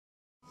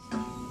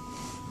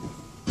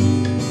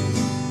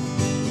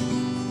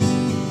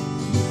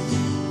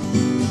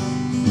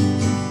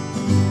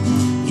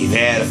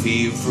had a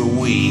fever for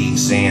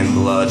weeks and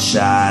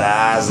bloodshot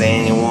eyes,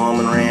 and your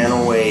woman ran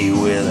away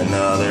with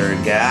another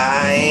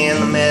guy,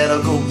 and the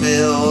medical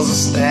bills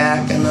are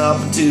stacking up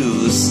to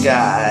the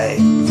sky.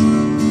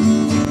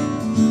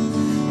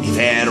 You've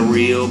had a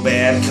real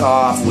bad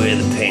cough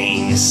with a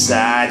pain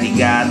inside. You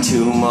got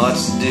too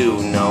much to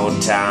do, no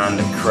time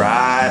to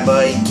cry,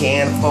 but you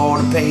can't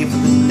afford to pay for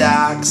the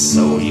docs,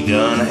 so you're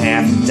gonna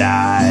have to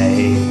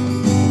die.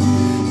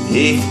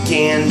 If you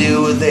can't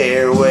do it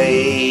their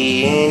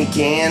way, and you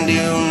can't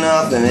do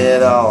nothing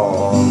at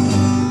all,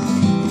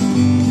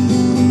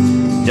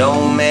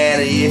 don't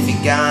matter if you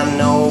got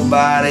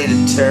nobody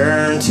to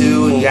turn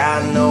to and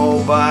got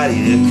nobody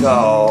to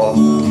call.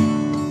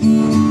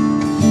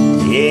 You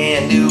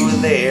can't do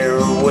it their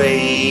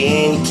way,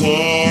 and you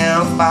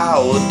can't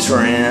follow the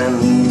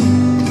trend,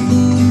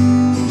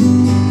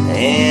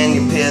 and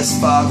you're piss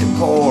fucking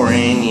poor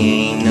and you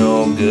ain't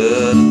no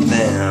good at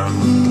them.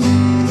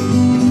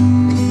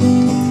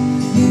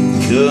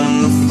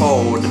 Couldn't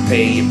afford to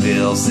pay your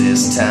bills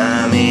this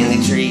time, and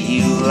they treat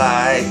you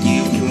like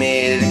you've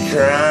committed a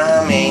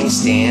crime, and you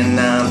stand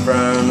out in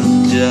front of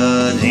the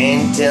judge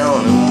and you're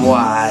telling him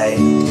why.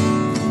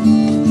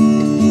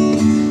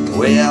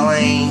 Well, I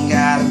ain't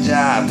got a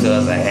job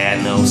 'cause I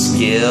had no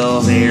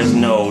skills. There's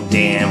no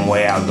damn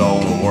way I'll go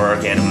and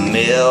work at a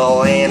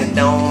mill, and it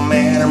don't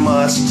matter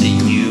much to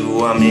you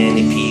how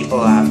many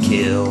people I've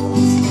killed.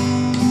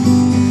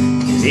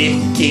 'Cause if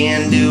you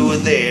can't do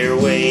it their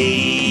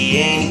way,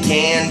 and you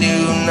can't do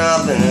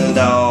nothing at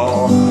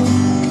all,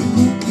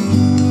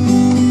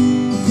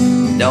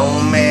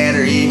 don't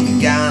matter if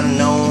you got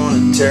no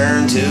one to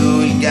turn to,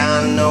 you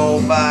got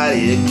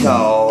nobody to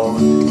call.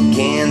 You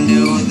can't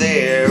do it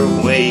their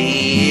way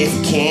if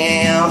you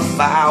can't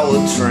follow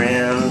the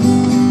trend.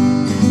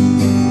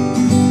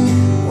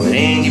 Well,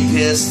 then you're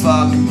piss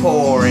fucking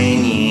poor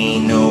and you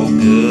ain't no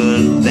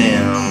good at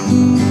them.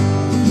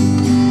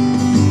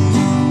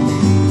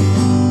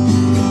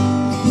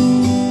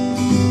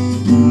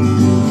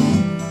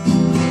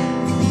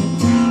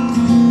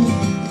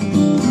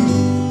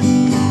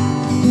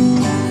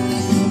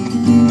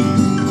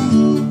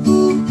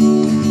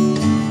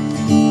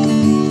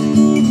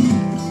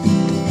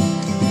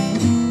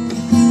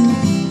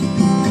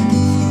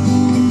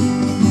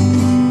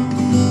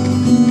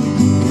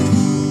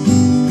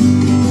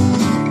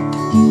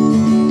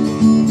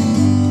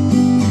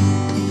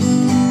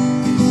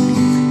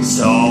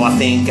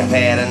 I think I've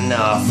had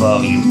enough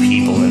of you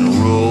people and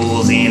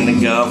rules, and the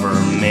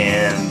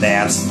government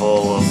that's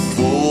full of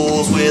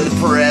fools, with a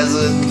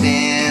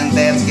president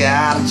that's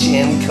got a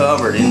chin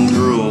covered in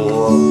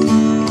drool.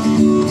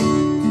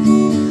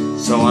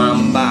 So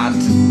I'm about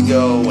to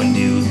go and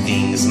do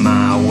things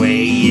my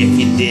way. If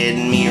you did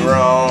me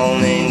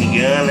wrong, then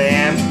you're gonna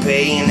have to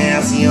pay, and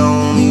that's the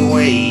only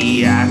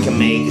way I can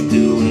make it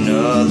through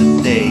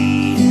another day.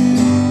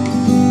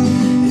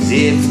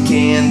 If you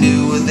can't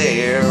do it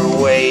their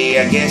way,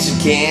 I guess you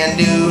can't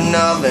do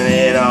nothing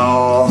at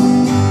all.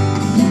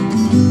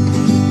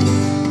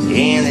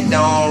 And they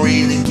don't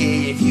really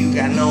care if you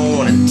got no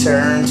one to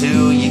turn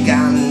to, you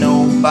got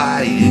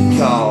nobody to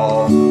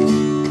call.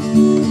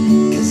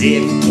 'Cause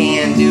if you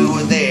can't do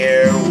it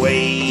their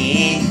way,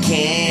 you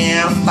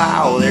can't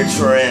follow their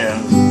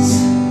trends,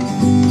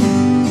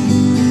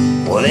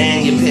 well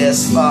then you piss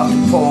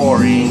fucking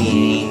poor and you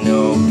ain't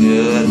no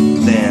good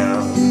at them.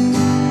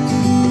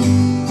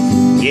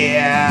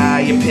 Yeah,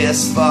 you piss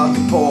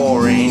fucking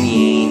poor and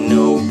you ain't